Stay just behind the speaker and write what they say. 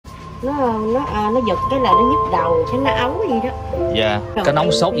nó giật cái là nó nhức đầu, cái nó ấu gì đó. Dạ. Có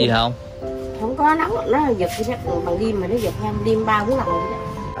nóng sốt gì không? Không có nóng, nó giật cái bằng đêm mà nó giật em đêm 3-4 lần vậy đó.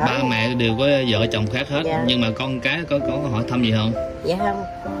 Ba mẹ đều có vợ chồng khác hết. Dạ. Nhưng mà con cái có hỏi thăm gì không? Dạ không.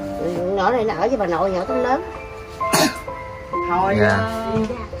 Nhỏ này nó ở với bà nội, nhỏ tới lớn. Hồi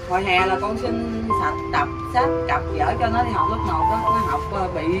hồi hè là con xin sạch đọc sách cặp vợ cho nó đi học lớp 1 đó, nó học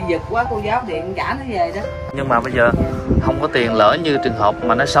bị giật quá, cô giáo điện trả nó về đó. Nhưng mà bây giờ không có tiền, lỡ như trường hợp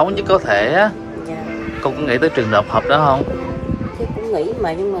mà nó xấu nhất có thể á. Dạ. Con có nghĩ tới trường hợp đó không? Thì cũng nghĩ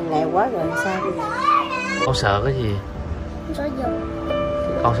mà, nhưng mà nghèo quá rồi sao bây giờ? Con sợ cái gì? Sợ giật.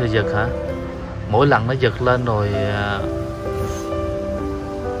 Con sợ giật hả? Mỗi lần nó giật lên rồi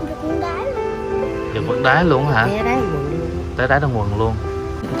giật vẫn đáy luôn hả? Tới đáy trong quần luôn.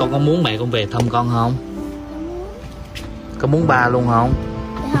 Con có muốn mẹ con về thăm con không? Có muốn ba luôn không?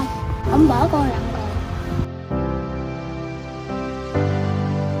 Dạ không, ông bỏ con làm con.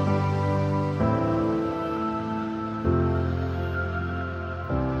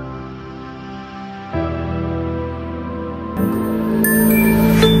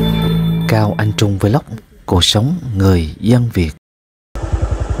 Cao Anh Trung Vlog, cuộc sống người dân Việt.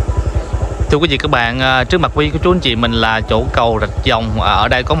 Thưa quý vị các bạn, trước mặt quý của chú anh chị mình là chỗ cầu Rạch Dòng. Ở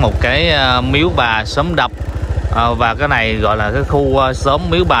đây có một cái miếu bà xóm đập, và cái này gọi là cái khu xóm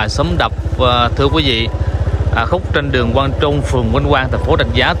miếu bà xóm đập. Thưa quý vị, khúc trên đường Quang Trung, phường Vinh Quang, thành phố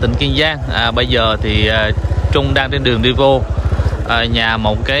Rạch Giá, tỉnh Kiên Giang. Bây giờ thì Trung đang trên đường đi vô nhà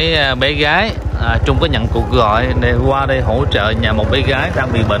một cái bé gái. Trung có nhận cuộc gọi để qua đây hỗ trợ nhà một bé gái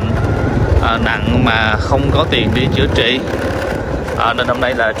đang bị bệnh nặng mà không có tiền đi chữa trị. Nên hôm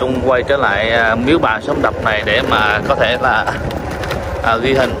nay là Trung quay trở lại miếu bà xóm đập này để mà có thể là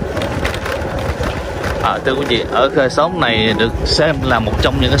ghi hình. Thưa quý vị, ở xóm này được xem là một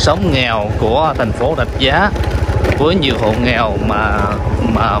trong những cái xóm nghèo của thành phố Rạch Giá, với nhiều hộ nghèo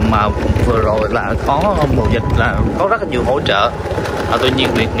mà vừa rồi là có mùa dịch là có rất là nhiều hỗ trợ. Tuy nhiên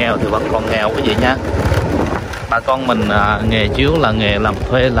việc nghèo thì vẫn còn nghèo quý vị nha. Bà con mình nghề chiếu là nghề làm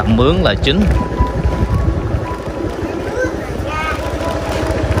thuê làm mướn là chính.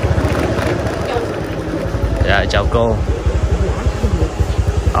 Dạ chào cô.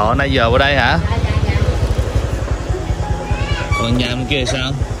 Nãy giờ ở đây hả? Còn nhà bên kia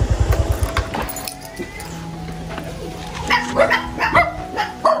sao?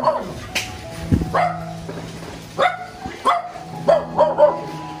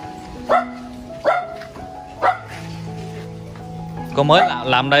 Cô mới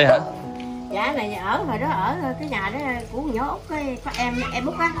làm đây hả? Dạ này ở hồi đó ở cái nhà đó của nhỏ Út, cái có em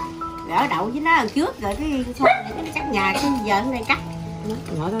Út á, ở đậu với nó lần trước rồi cái cắt nhà, cái giờ này cắt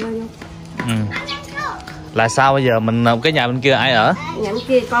ngồi đâu vô. Là sao bây giờ mình cái nhà bên kia ai ở? Nhà bên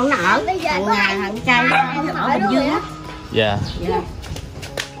kia con nó ở, thằng trai nó ở Bình Dương á. Dạ. Dạ.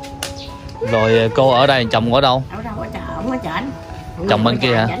 Rồi cô ở đây, chồng ở đâu? Ở đâu ở chợ, ông ở chợ anh. Chồng bên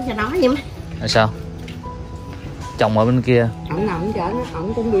kia hả? Cho nó nhưng mà sao? Chồng ở bên kia. Ông nằm chợ,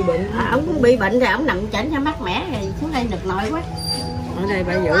 ông cũng bị bệnh. Ông cũng bị bệnh rồi, ông nằm chảnh cho mát mẻ rồi xuống đây được nổi quá. Ở đây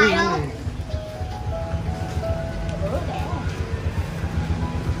bà giữ nha.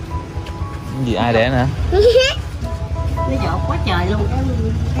 Gì ai đẻ nữa? Nó dột quá trời luôn.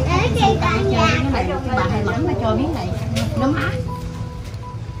 Cái này cái bà hay mắm nó cho miếng này nó mát.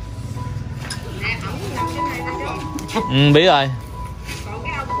 Biết rồi. Còn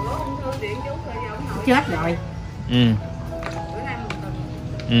cái ông bữa ung thư điện chú rồi ông hỏi. Chết rồi. Bữa nay một tuần.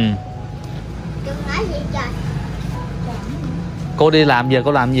 Cô đi làm giờ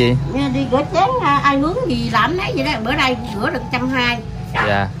cô làm gì? Đi rửa chén, ai mướn gì làm nấy vậy đó. Bữa nay rửa được 120.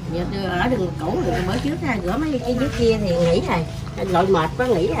 Dạ. Giờ ở đường cũ rồi bữa trước rửa mấy cái dưới kia thì nghỉ rồi. Lội mệt quá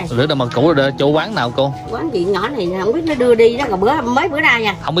nghỉ rồi. Rửa đâu mà cũ rồi, chỗ quán nào cô? Quán gì nhỏ này không biết nó đưa đi đó, rồi bữa nay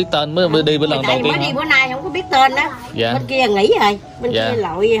nha. Không biết tên mới đi bữa lần đầu tiên. Mới đi bữa nay không có biết tên đó. Dạ. Bên kia nghỉ rồi, bên kia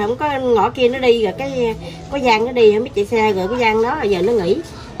lội không có ngõ kia nó đi rồi cái có Giang nó đi không biết chạy xe rồi cái Giang đó giờ nó nghỉ.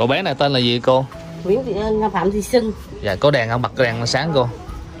 Cô bé này tên là gì cô? Nguyễn Phạm Thị Xuân. Dạ, có đèn không? Bật cái đèn sáng cô.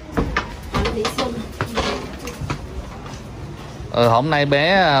 Phạm Thị Xuân. Hôm nay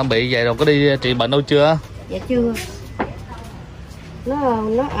bé bị vậy rồi có đi trị bệnh đâu chưa? Dạ chưa.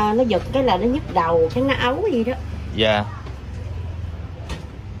 Nó giật cái là nó nhức đầu, cái nó ấu gì đó. Dạ.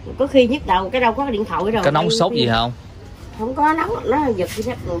 Có khi nhức đầu cái đâu có điện thoại rồi. Có nóng sốt gì không? Không có nóng, nó giật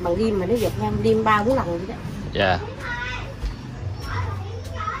bằng đêm mà nó giật em đêm 3-4 lần vậy đó. Dạ.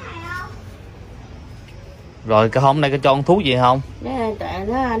 Rồi cái hôm nay có cho ăn thuốc gì không?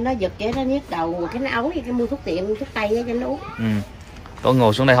 Nó giật cái nó nhức đầu, cái nó ấu gì cái mua thuốc tiệm, thuốc tây cho nó uống. Con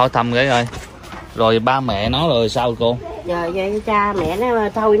ngồi xuống đây hỏi thăm cái ơi. Rồi ba mẹ nó rồi sao cô? Giờ cha mẹ nó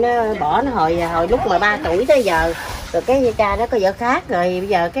thôi nó bỏ nó hồi lúc mà 3 tuổi tới giờ Rồi cái cha đó có vợ khác rồi, bây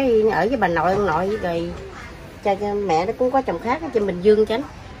giờ cái ở với bà nội ông nội rồi cha mẹ nó cũng có chồng khác ở trên Bình Dương chánh.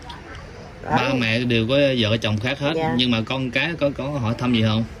 Ba mẹ đều có vợ chồng khác hết. Dạ. Nhưng mà con cái có hỏi thăm gì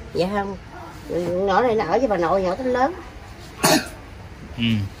không? Dạ không. Nhỏ này nó ở với bà nội, nhỏ tới lớn. Ừ.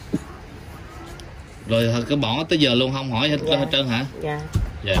 Rồi cái bỏ tới giờ luôn không hỏi hết, Dạ. hết trơn hả? Dạ.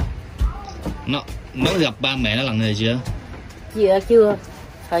 Dạ. Nó gặp ba mẹ nó lần này chưa? Chưa.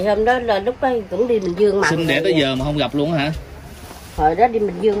 Hồi hôm đó là lúc đó cũng đi Bình Dương mặn. Sinh đẻ tới giờ mà không gặp luôn hả? Hồi đó đi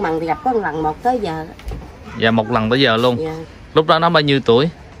Bình Dương mặn thì gặp có một lần một tới giờ. Dạ, một lần tới giờ luôn. Dạ. Lúc đó nó bao nhiêu tuổi?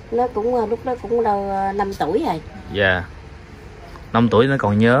 Nó cũng lúc đó cũng đâu 5 tuổi rồi. Dạ. 5 tuổi nó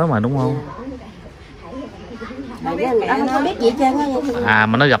còn nhớ mà đúng không? Nó không có biết gì hết trơn á. À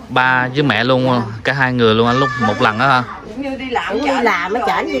mà nó gặp ba với mẹ luôn, cả hai người luôn anh lúc một lần đó ha. Cũng như đi làm Cũng đi làm ở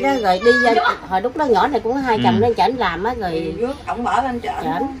chảnh gì đó rồi đi hồi lúc đó nhỏ này cũng có hai chồng lên chảnh làm á rồi rước ổng ở lên chợ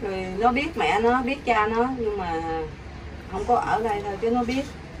rồi nó biết mẹ nó biết cha nó nhưng mà không có ở đây thôi chứ nó biết.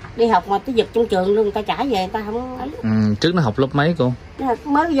 đi học mà tới giật trong trường luôn, người ta trả về người ta không ấy. Trước nó học lớp mấy cô? Nó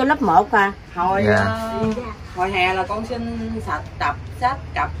mới vô lớp 1 à. Hồi Dạ. hồi hè là con xin sạch tập sách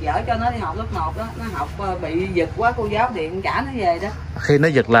cặp vở cho nó đi học lớp 1 đó, nó học bị giật quá cô giáo điện trả nó về đó. Khi nó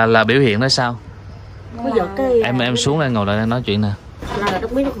giật là biểu hiện nó sao? Bây giờ cái Em xuống đây ngồi lại nói chuyện nè. là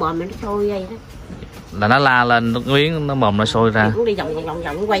nước miếng nước bọt mà nó sôi vậy đó. Là nó la lên nước miếng nó mồm nó sôi ra. Thì cũng đi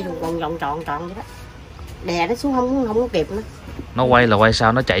vòng quay vòng tròn vậy đó. Đè nó xuống không có kịp nữa. Nó quay là quay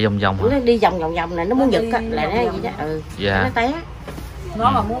sao, nó chạy vòng vòng hả? Nó đi vòng này nó muốn giật á là nó vậy đó. Ừ. Dạ. Nó té.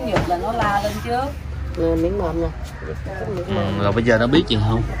 Nó mà muốn giật là nó la lên trước. Miếng mồm nè. Rồi bây giờ nó biết gì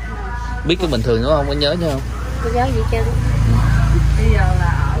không? Biết cái bình thường nó không có nhớ chứ không? Có nhớ gì chứ? Bây giờ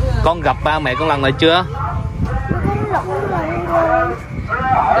là ở Con gặp ba mẹ con lần này chưa?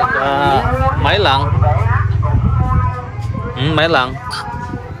 Mấy lần? Mấy lần?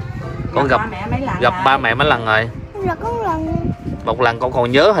 Con gặp ba mẹ mấy lần rồi? Là có lần. Một lần con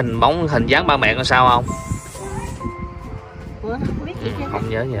còn nhớ hình dáng ba mẹ con sao không? Không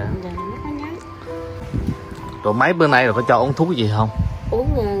nhớ vậy. Rồi mấy bữa nay rồi có cho uống thuốc gì không? Uống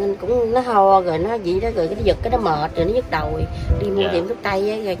cũng nó ho rồi nó gì đó rồi nó giật cái nó mệt rồi nó nhức đầu rồi. Đi mua tiệm thuốc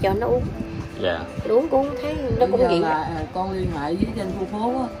tây rồi cho nó uống. Dạ. Uống cũng thấy nó cũng gì là con liên hệ với trên khu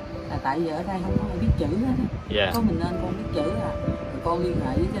phố á, là tại giờ ở đây không có biết chữ hết. Dạ. Có mình nên con biết chữ à. Con liên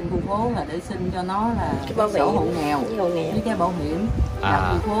hệ với trên khu phố là để xin cho nó là cái sổ hộ nghèo với cái bảo hiểm.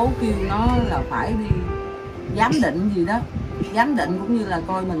 Là khu phố kêu nó là phải đi giám định gì đó, giám định cũng như là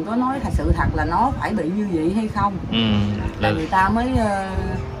coi mình có nói sự thật là nó phải bị như vậy hay không. Là người ta mới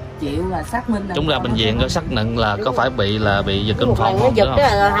chịu là xác minh. Chúng ra bệnh viện có xác nhận là có phải bị giật kinh phong không? Giật đó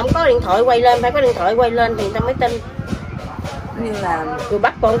là không có điện thoại quay lên, phải có điện thoại quay lên thì người ta mới tin. Như là tôi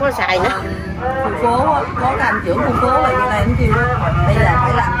bắt con có xài nữa. Khu phố có cái anh trưởng khu phố là như đây anh kêu đây là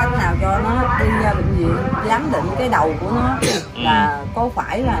phải làm cách nào cho nó đi ra bệnh viện giám định cái đầu của nó là có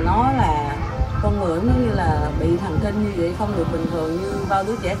phải là nó là con người nó như là bị thần kinh như vậy, không được bình thường như bao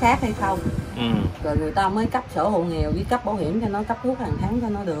đứa trẻ khác hay không. Rồi người ta mới cấp sổ hộ nghèo với cấp bảo hiểm cho nó, cấp thuốc hàng tháng cho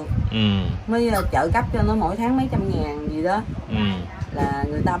nó được. Mới trợ cấp cho nó mỗi tháng mấy trăm ngàn gì đó. Là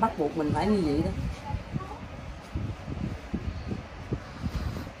người ta bắt buộc mình phải như vậy đó.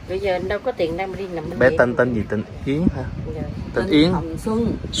 Bây giờ đâu có tiền đâu mà đi nằm bệnh bé viện. tên gì? Tên Yến hả? Dạ. Tên Yến. Hồng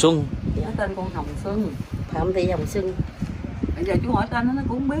Xuân. Xuân. Dạ, tên con Hồng Xuân. Phạm Thị Hồng Xuân. Bây giờ chú hỏi tên nó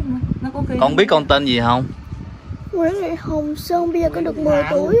cũng không biết nữa. Nó có khi Con biết con tên gì không? Nguyễn Thị Hồng Xuân bây giờ có được 10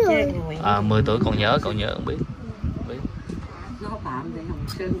 tuổi rồi. 10 tuổi còn nhớ không biết. Nó Phạm Thị Hồng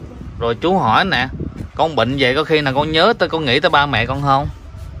Xuân. Rồi chú hỏi nè, con bệnh vậy có khi nào con nhớ con nghĩ tới ba mẹ con không?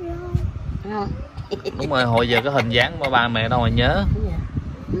 Không. Đúng rồi, hồi giờ cái hình dáng của ba mẹ đâu mà nhớ.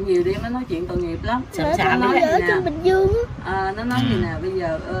 Nhiều đêm nó nói chuyện tội nghiệp lắm. Nó nói ở trên Bình Dương á. Nó nói gì nè, bây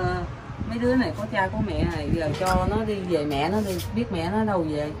giờ mấy đứa này có cha có mẹ này, giờ cho nó đi về mẹ nó đi, biết mẹ nó đâu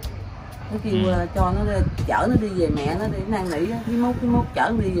về. Nó kêu cho nó đi, chở nó đi về mẹ nó đi, năn nỉ thứ mốt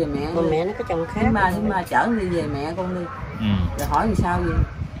chở nó đi về mẹ. Còn mẹ nó có chồng khác. Thứ ba chở nó đi về mẹ con đi. Rồi hỏi làm sao vậy?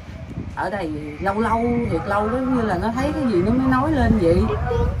 Ở đây lâu thiệt lâu đó, như là nó thấy cái gì nó mới nói lên vậy.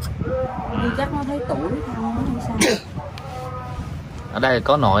 Như chắc nó thấy tuổi không hay sao. Ở đây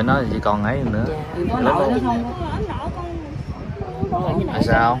có nội nó chỉ còn ấy nữa. Thì có nội nó không. Tại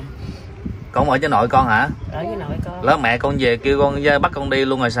sao? Con ở với nội con hả? Ở với nội con. Lỡ mẹ con về kêu con bắt con đi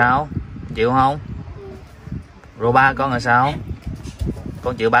luôn rồi sao? Chịu không? Rồi ba con là sao?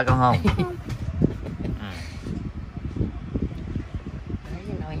 Con chịu ba con không?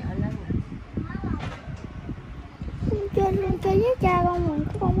 chơi với cha con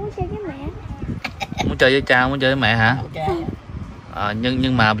muốn chơi với mẹ. Muốn chơi với cha, muốn chơi với mẹ hả?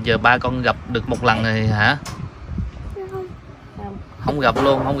 Nhưng mà bây giờ ba con gặp được một lần thì hả? Không. Không gặp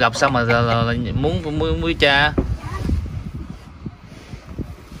luôn, không gặp sao mà muốn với cha?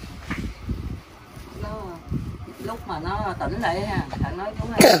 lúc mà nó tỉnh lại ha, thằng nói chú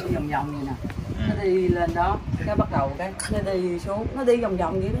hay đi vòng vòng vậy nè, nó đi lên đó, cái bắt đầu cái nó đi xuống, nó đi vòng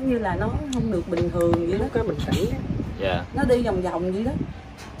vòng vậy đó, như là nó không được bình thường vậy đó, cái bình tĩnh đó. Dạ. Nó đi vòng vòng vậy đó.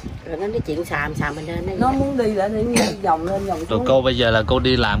 Rồi nó nói chuyện xàm mình lên đó. Nó muốn đi lại để đi vòng lên vòng xuống. Rồi cô bây giờ là cô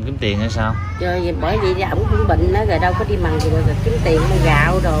đi làm kiếm tiền hay sao? Rồi bởi vì ổng cũng bệnh đó, rồi đâu có đi mần gì rồi kiếm tiền mua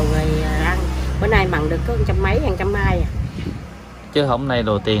gạo đồ rồi ăn. Bữa nay mần được có 100 mấy, 120 à. Chứ hôm nay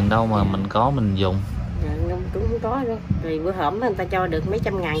đồ tiền đâu mà mình có mình dùng. Cũng không có đâu. Rồi bữa hổm người ta cho được mấy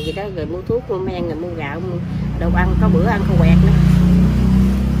trăm ngàn gì đó, rồi mua thuốc, mua men, rồi mua gạo, mua đồ ăn, có bữa ăn không quẹt nữa.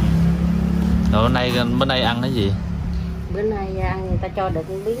 Rồi bữa nay ăn cái gì? Bữa nay ăn người ta cho được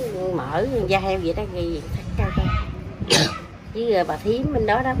miếng mỡ, da heo vậy đó, ghi cao cho. Với bà thím bên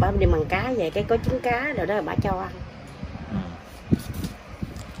đó đó, bà đi mần cá về, cái có trứng cá rồi đó bà cho ăn.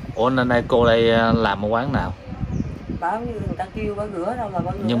 Ủa nên nay cô đây làm ở quán nào? Bà như người ta kêu bà rửa đâu là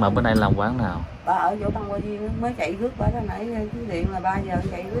bà rửa. Nhưng mà bữa nay làm quán nào? Bà ở chỗ Tân Hoa Viên mới chạy rước bà đó nãy cái điện là 3 giờ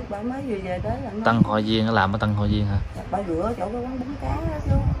chạy rước bà mới vừa về tới là Tân Hoa Viên, làm ở Tân Hoa Viên hả? Bà rửa chỗ cái quán bún cá đó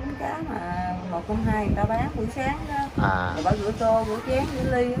chứ, bún cá mà 102 người ta bán buổi sáng đó. Rồi bà rửa tô, rửa chén,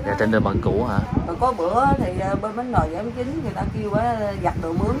 rửa ly đó. Dạ, trên đường Bằng Cũ hả? Rồi có bữa thì bên bánh nồi giải bánh chính người ta kêu bà giặt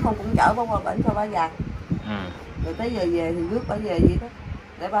đồ mướn, không cũng chở bà qua bển cho bà giặt. Rồi tới giờ về thì rước bà về vậy đó,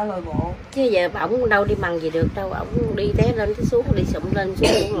 để bà lôi bộ. Chứ giờ ổng đâu đi mần gì được đâu, ổng đi té lên té xuống, đi sụm lên xuống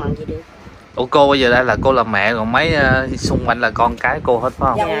không mần gì được. Ủa cô bây giờ đây là cô là mẹ, còn mấy xung quanh là con cái cô hết phải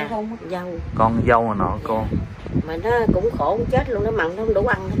không? Dạ, dâu. Con dâu mà nọ cô. Mà nó cũng khổ cũng chết luôn, nó mần nó không đủ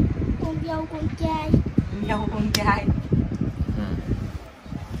ăn đâu. Con dâu con trai. Con dâu con trai.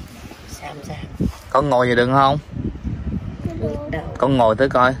 Xàm. Con ngồi gì đừng không? Con ngồi tới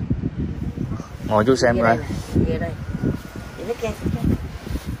coi. Ngồi chú xem coi. Về đây.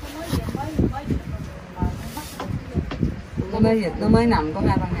 Nó mới nằm có 2-3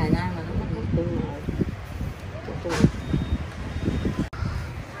 ngày nay mà nó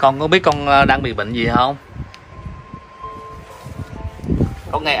Con có biết con đang bị bệnh gì không?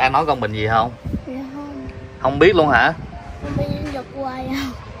 Có nghe ai nói con bệnh gì không? Dạ không. Không biết luôn hả? Con bị giật hoài à.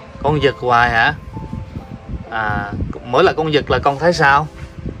 Con giật hoài hả? Mỗi lần con giật là con thấy sao?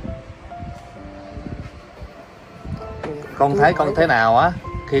 Con thấy nào á?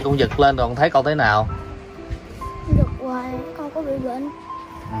 Khi con giật lên rồi con thấy con thế nào? Giật hoài, con có bị bệnh.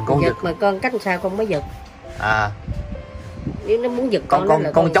 Con giật mà con cách sao con mới giật? Nếu nó muốn giật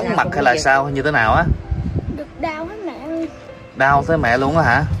con chóng mặt hay là sao, như thế nào á? Giật đau hết mẹ ơi. Đau tới mẹ luôn á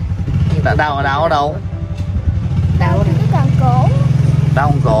hả? Đau ở đâu? Đau cái càng cổ.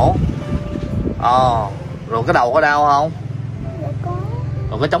 Đau cổ. Rồi cái đầu có đau không? Dạ có.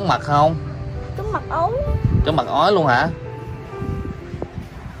 Rồi có chóng mặt không? Chóng mặt ối. Chóng mặt ói luôn hả?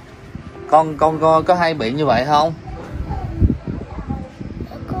 Con có hay bị như vậy không?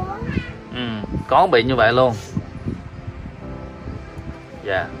 Dạ có. Có bị như vậy luôn.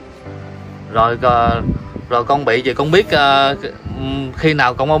 Dạ. Rồi con bị gì con biết khi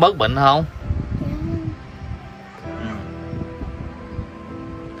nào con mới bớt bệnh không?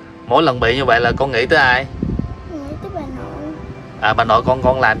 Mỗi lần bị như vậy là con nghĩ tới ai? Nghĩ tới bà nội. Bà nội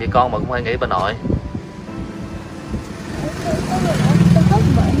con làm gì con mà cũng hay nghĩ bà nội? Tôi hết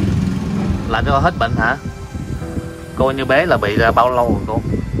bệnh. Làm cho con hết bệnh hả? Cô như bé là bị là bao lâu rồi cô?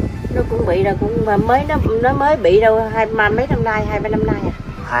 Nó cũng bị rồi, cũng mới nó mới bị đâu mấy năm nay, 2-3 năm nay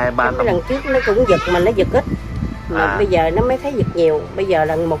à. 2-3 năm. Lần trước nó cũng giật mà nó giật ít. Mà bây giờ nó mới thấy giật nhiều. Bây giờ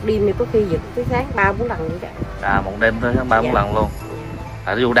lần một đêm thì có khi giật tới sáng 3-4 lần vậy đó. Một đêm tới 3-4 lần luôn.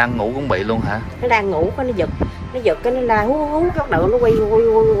 Ví dụ đang ngủ cũng bị luôn hả? Nó đang ngủ có nó giật cái nó la hú bắt đầu nó quay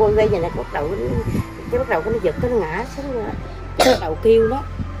vậy này, bắt đầu nó giật cái nó ngã xuống rồi. Cái đầu kêu đó.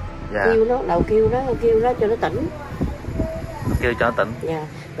 Kêu nó cho nó tỉnh. Kêu cho nó tỉnh. Dạ.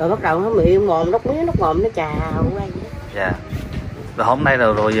 Rồi bắt đầu nó miệng mồm nóc mồm nó chào qua vậy. Dạ. Rồi hôm nay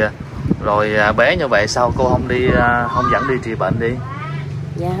rồi bé như vậy sao cô không dẫn đi trị bệnh đi?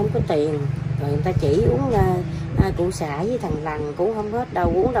 Dạ không có tiền. Rồi người ta chỉ uống cụ xả với thằng lằn cũng không hết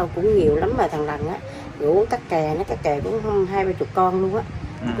đâu, uống đâu cũng nhiều lắm mà thằng lằn á. Rồi uống cắt kè cũng 20-30 con luôn á.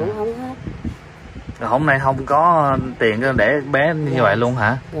 Cũng không hết. Rồi hôm nay không có tiền để bé như vậy luôn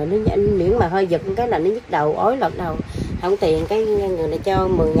hả? Rồi nó miễn mà hơi giật cái là nó nhức đầu, ói lật đầu. Không tiền cái người này cho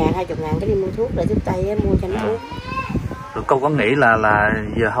 10.000, 20.000 cái đi mua thuốc rồi tiếp tay mua cho nó uống. Rồi cô có nghĩ là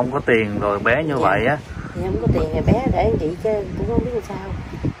giờ không có tiền rồi bé như vậy á? Thì không có tiền thì bé để anh chị chứ cũng không biết làm sao.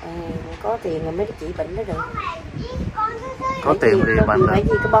 Có tiền rồi mới trị bệnh đó được. Có tiền thì bệnh phải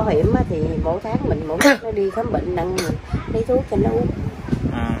gì cái bảo hiểm á, thì mỗi tháng mình mỗi nó đi khám bệnh nặng lấy thuốc cho nó uống.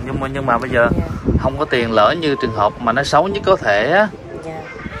 Nhưng mà bây giờ không có tiền, lỡ như trường hợp mà nó xấu nhất có thể á. Dạ.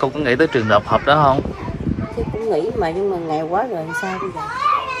 Cô có nghĩ tới trường hợp đó không? Thì cũng nghĩ mà nhưng mà nghèo quá rồi làm sao bây giờ?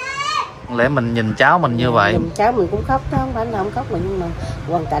 Lẽ mình nhìn cháu mình như vậy. Nhìn cháu mình cũng khóc chứ không phải là không khóc, mà nhưng mà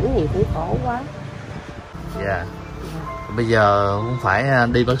hoàn cảnh thì cũng khổ quá. Dạ. Bây giờ cũng phải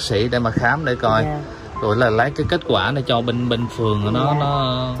đi bác sĩ để mà khám để coi. Rồi là lấy cái kết quả để cho bên phường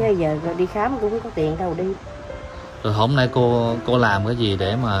nó chứ giờ đi khám cũng không có tiền đâu đi. Rồi hôm nay cô làm cái gì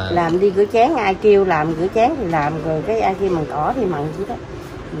để mà làm đi rửa chén, ai kêu làm rửa chén thì làm, rồi cái ai kêu mần cỏ thì mần vậy đó.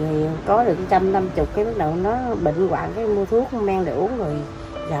 Rồi có được 150 cái bắt đầu nó bệnh hoạn cái mua thuốc men để uống, rồi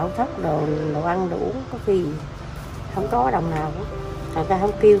gạo thóc đồ ăn đồ uống, có khi không có đồng nào hết. Thật ra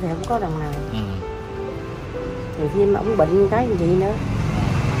không kêu thì không có đồng nào. Rồi khi mà ông bệnh cái gì nữa.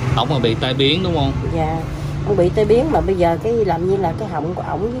 Ông mà bị tai biến đúng không? Dạ, ông bị tai biến mà bây giờ cái làm như là cái họng của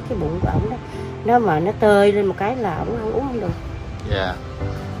ổng với cái bụng của ổng đó, nó mà nó tơi lên một cái là ổng không uống không được. Dạ.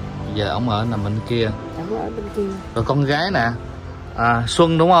 Bây giờ ổng ở nằm bên kia. Ổng ở bên kia. Rồi con gái nè,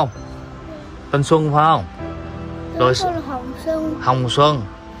 Xuân đúng không? Tên Xuân phải không? Rồi Hồng Xuân. Hồng Xuân.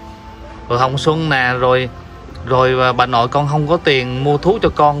 Rồi Hồng Xuân nè, rồi bà nội con không có tiền mua thuốc cho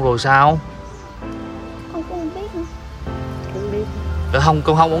con rồi sao? Con không biết nữa. Không biết. Rồi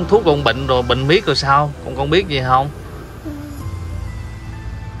con không uống thuốc, con bệnh rồi bệnh miết rồi sao? Con biết gì không?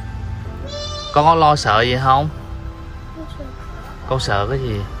 Con có lo sợ gì không? Con sợ cái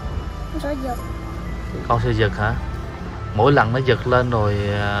gì? Con sợ giật. Con sợ giật hả? Mỗi lần nó giật lên rồi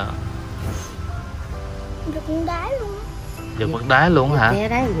giật con đáy luôn. Giật mất đáy luôn hả? Té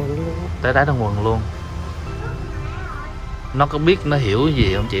đáy quần luôn. Té đáy trong quần luôn. Nó có biết, nó hiểu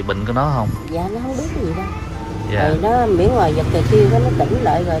gì không chị, bệnh của nó không? Dạ nó không biết cái gì đâu. Dạ. Rồi nó miễn ngoài giật rồi kêu nó tỉnh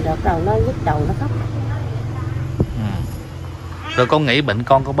lại, rồi đợt đầu nó nhức đầu nó khóc. Rồi con nghĩ bệnh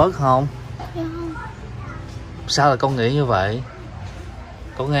con có bớt không? Dạ không. Sao là con nghĩ như vậy?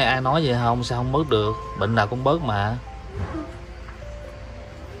 Có nghe ai nói vậy không? Sao không bớt được? Bệnh nào cũng bớt mà.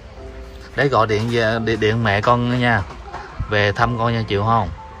 Để gọi điện về, điện mẹ con nha, về thăm con nha, chịu không?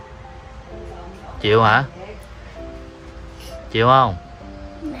 Chịu hả? Chịu không?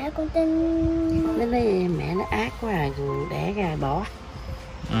 Mẹ con tên... Nó nói mẹ nó ác quá rồi đẻ ra bỏ.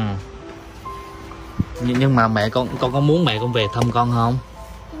 Nhưng mà mẹ con có muốn mẹ con về thăm con không?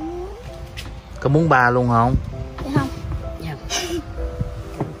 Có muốn ba luôn không? Dạ không. Dạ.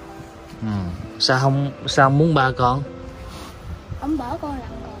 Sao không muốn ba con? Ông bỏ con lần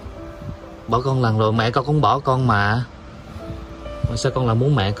rồi. Bỏ con lần rồi, mẹ con cũng bỏ con mà. Sao con lại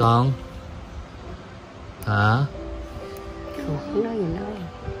muốn mẹ con? Hả? Không nói gì nói.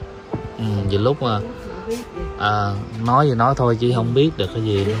 Vì lúc mà nói gì nói thôi chứ không biết được cái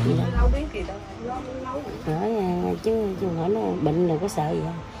gì. Không biết gì đâu. Hỏi chứ hỏi nó bệnh rồi có sợ gì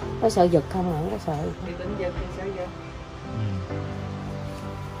không? Có sợ giật không? Không có sợ. Thì bệnh giật thì sợ giật.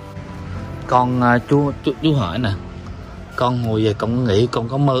 Con chú hỏi nè, con hồi về con nghĩ con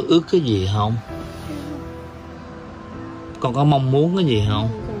có mơ ước cái gì không? Con có mong muốn cái gì không?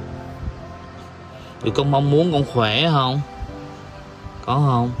 Rồi con mong muốn con khỏe không? Có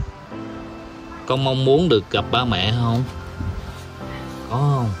không? Con mong muốn được gặp ba mẹ không? Có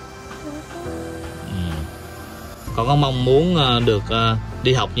không? Con có mong muốn được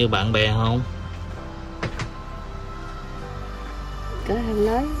đi học như bạn bè không? Có không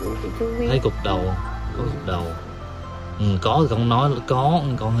nói chú biết. Thấy cục đầu, có cục đầu. Có thì con nói có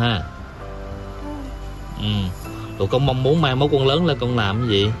con ha. Rồi con mong muốn mai mốt con lớn lên con làm cái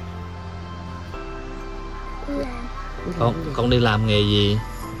gì? Con đi làm nghề gì?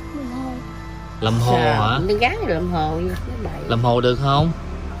 Làm hồ hả? Đi gái làm hồ vậy. Làm hồ được không?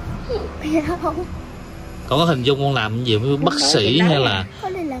 Không. Con có hình dung con làm cái gì với bác sĩ hay là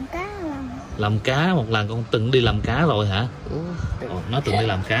Con đi làm cá làm cá? Một lần con từng đi làm cá rồi hả? Nó từng đi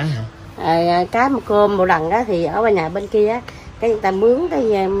làm cá hả? Cá một cơm một lần đó thì ở bên nhà bên kia á, cái người ta mướn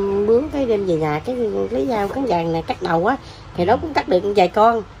cái đem về nhà, cái lấy dao cán vàng này cắt đầu á, thì nó cũng cắt được vài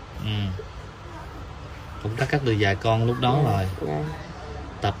con. Cũng cắt được vài con lúc đó rồi.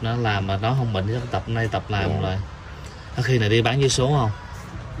 Tập nó làm mà nó không bệnh, tập nay tập làm rồi. Có khi này đi bán vé số không?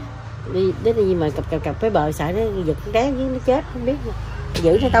 Đi mà cặp với bờ sợ nó giật đá với nó chết không biết.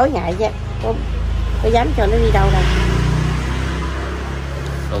 Giữ nó tối ngày chứ có dám cho nó đi đâu đâu.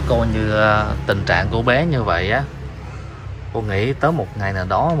 Rồi cô như tình trạng của bé như vậy á, cô nghĩ tới một ngày nào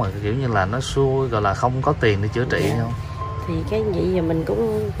đó mà kiểu như là nó xui, gọi là không có tiền để chữa trị không? Thì cái gì giờ mình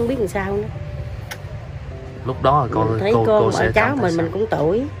cũng không biết làm sao nữa. Lúc đó là thấy cô sẽ cháu mình cũng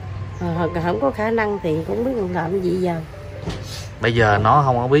tuổi, không có khả năng thì cũng biết làm gì giờ. Bây giờ nó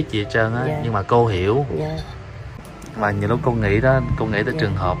không có biết gì hết trơn á, nhưng mà cô hiểu. Mà nhiều lúc cô nghĩ đó, cô nghĩ tới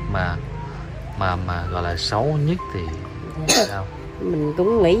trường hợp mà gọi là xấu nhất thì sao? Mình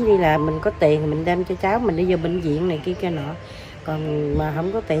cũng nghĩ đi là mình có tiền mình đem cho cháu mình đi vô bệnh viện này kia nọ, còn mà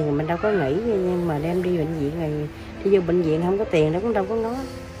không có tiền thì mình đâu có nghĩ, nhưng mà đem đi bệnh viện này, đi vô bệnh viện không có tiền nó cũng đâu có nói.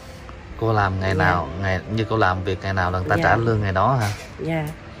 Cô làm ngày nào, như cô làm việc ngày nào là người ta trả lương ngày đó hả? Dạ.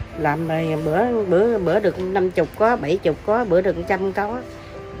 Làm rồi bữa được 50 có, 70 có, bữa được 100 có.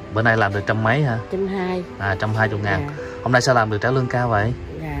 Bữa nay làm được trăm mấy hả? 120. 120 ngàn. Dạ. Hôm nay sao làm được trả lương cao vậy?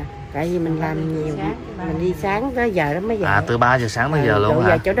 Dạ. Tại vì mình làm nhiều, mình đi sáng tới giờ đó mới về. Từ 3 giờ sáng tới giờ luôn hả?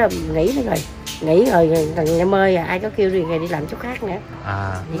 Giờ chỗ đó nghỉ nữa rồi. Nghỉ rồi thằng em ơi ai có kêu đi đi làm chỗ khác nữa.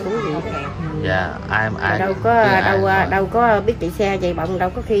 Thì cũng vậy đó. Dạ, ai đâu có biết chạy xe chạy bọng, đâu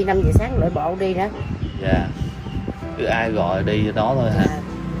có khi 5 giờ sáng lội bộ đi nữa. Dạ. Cứ ai gọi đi đó thôi hả?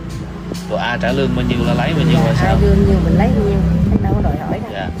 Rồi ai trả lương bao nhiêu là lấy bao nhiêu rồi sao? Ai lương nhiều mình lấy bao nhiêu, đâu có đòi hỏi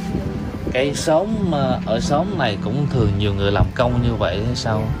đâu. Dạ. Cái xóm ở xóm này cũng thường nhiều người làm công như vậy hay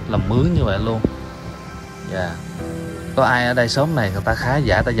sao? Làm mướn như vậy luôn. Dạ. Có ai ở đây xóm này người ta khá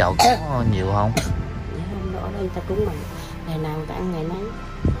giả, người ta giàu có nhiều không? Dạ, ở đây ta cũng bằng ngày nào người ta ăn ngày nấy.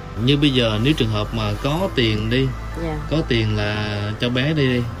 Như bây giờ nếu trường hợp mà có tiền đi, Dạ. có tiền là cho bé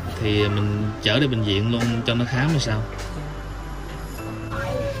đi thì mình chở đi bệnh viện luôn cho nó khám hay sao?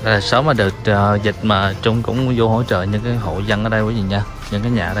 Đây là sớm mà được dịch mà Trung cũng vô hỗ trợ những cái hộ dân ở đây quý vị nha, những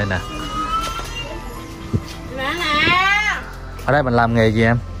cái nhà ở đây nè. Ở đây mình làm nghề gì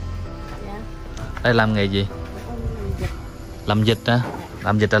em? Dạ. Đây làm nghề gì? Làm dịch hả?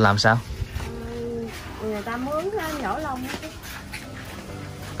 Làm dịch là làm sao? Người ta mướn nhổ lông.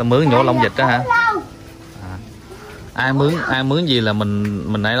 Ta mướn nhổ lông dịch đó hả? Ai mướn gì là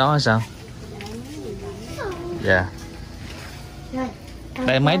mình ấy đó hay sao? Dạ.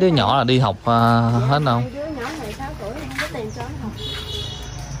 Đây mấy đứa nhỏ là đi học hết không? Đứa nhỏ này 6 tuổi không có tiền cho nó học.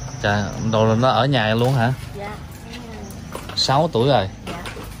 Trời, đồ nó ở nhà luôn hả? Dạ. 6 tuổi rồi. Dạ.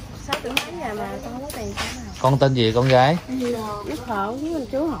 6 tuổi mấy giờ mà con không có tiền cho nó học. Con tên gì con gái? Biết Thọ với mình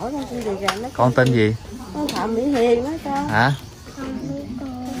chú hỏi con tên gì rồi nó. Con tên gì? Con Thọ Mỹ Hiền đó con. Hả?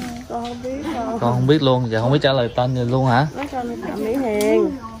 Con không biết con. Con không biết luôn, giờ không biết trả lời tên gì luôn hả? Nói con Thọ Mỹ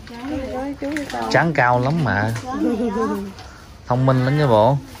Hiền. Nói chú với con. Trán cao lắm mà. Thông minh lắm nha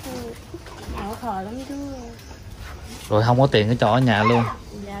bộ. Họ khờ lắm chú. Rồi không có tiền cái cho ở nhà luôn.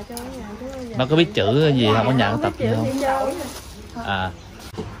 Dạ cho ở nhà chú. Nó có biết chữ gì không, ở nhà có tập gì không?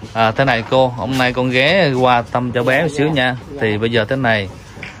 Thế này cô, hôm nay con ghé qua thăm cho bé một xíu nha. Thì bây giờ thế này,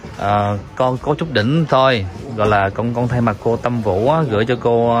 con có chút đỉnh thôi, gọi là con thay mặt cô Tâm Vũ á, gửi cho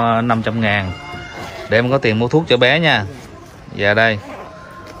cô 500 ngàn để em có tiền mua thuốc cho bé nha. Dạ đây.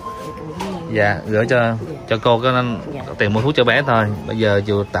 Dạ gửi cho cô có tiền mua thuốc cho bé thôi. Bây giờ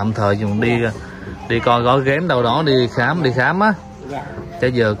dù tạm thời dùng đi coi gói ghém đâu đó đi khám á. Chứ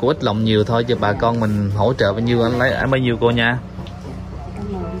giờ cô ít lòng nhiều thôi, cho bà con mình hỗ trợ bao nhiêu anh lấy bao nhiêu cô nha.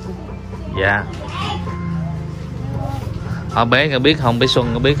 Dạ. Bé biết không, bé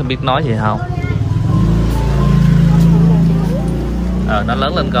Xuân có biết nói gì không? Nó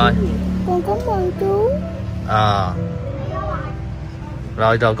lớn lên coi. Con cảm ơn chú.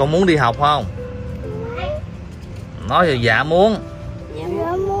 Rồi con muốn đi học không? Nói thì dạ muốn. Dạ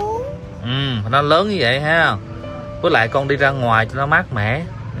muốn. Nó lớn như vậy ha. Với lại con đi ra ngoài cho nó mát mẻ,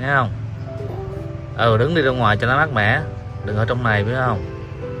 nghe không? Đứng đi ra ngoài cho nó mát mẻ, đừng ở trong này biết không?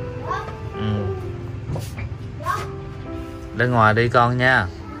 Ra ngoài đi con nha,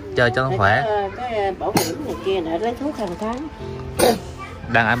 chơi cho nó khỏe. Cái bảo hiểm này kia để lấy thuốc hàng tháng.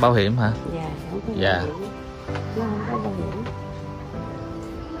 Đang ăn bảo hiểm hả? Dạ. Dạ. Nó không có bảo hiểm.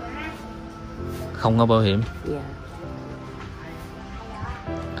 Không có bảo hiểm. Dạ.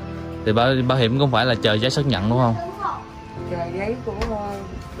 Thì bảo hiểm cũng phải là chờ giấy xác nhận đúng không? Chờ giấy của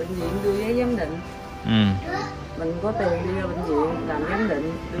bệnh viện đưa giấy giám định. Mình có tiền đi ra bệnh viện làm giám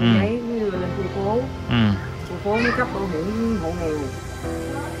định, đưa giấy đưa lên khu phố. Khu phố mới cấp bảo hiểm hộ nghèo.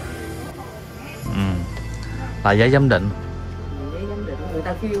 Là giấy giám định. Giấy giám định, người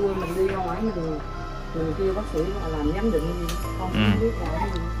ta kêu mình đi ra ngoài mình kêu bác sĩ làm giám định gì, con không biết làm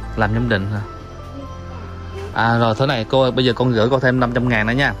gì. Làm giám định hả? Rồi thế này cô, bây giờ con gửi cô thêm 500 ngàn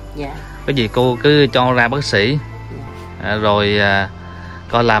nữa nha. Dạ. Cái gì cô cứ cho ra bác sĩ. Rồi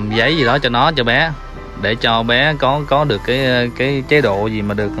coi làm giấy gì đó cho nó, cho bé, để cho bé có được cái chế độ gì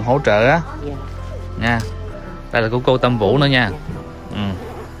mà được hỗ trợ á. Dạ. Nha. Đây là của cô Tâm Vũ nữa nha.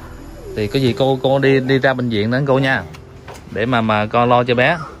 Thì có gì cô đi ra bệnh viện đó cô nha, để mà con lo cho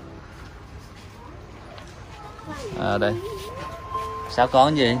bé. Đây. Sao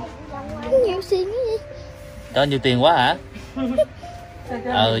con gì? Nhiều tiền cái gì? Cho nhiều tiền quá hả?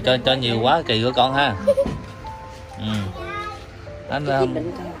 Cho nhiều quá kỳ của con ha.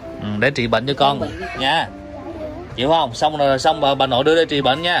 Để trị bệnh cho con nha. Chịu không? Xong bà nội đưa đi trị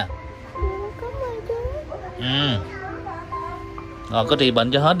bệnh nha. Rồi có trị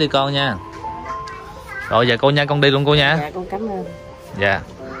bệnh cho hết đi con nha. Rồi giờ cô nha, con đi luôn cô nha. Dạ con cảm ơn. Dạ.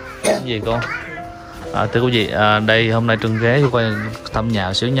 Cái gì cô? Thưa quý vị, đây hôm nay Trương ghé quay thăm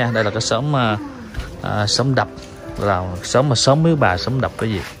nhà xíu nha. Đây là cái xóm xóm đập, là xóm miếu bà xóm đập cái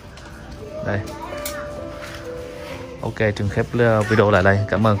gì đây. Ok, Trương khép video lại đây.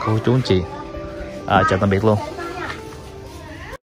 Cảm ơn cô chú anh chị. Chào tạm biệt luôn.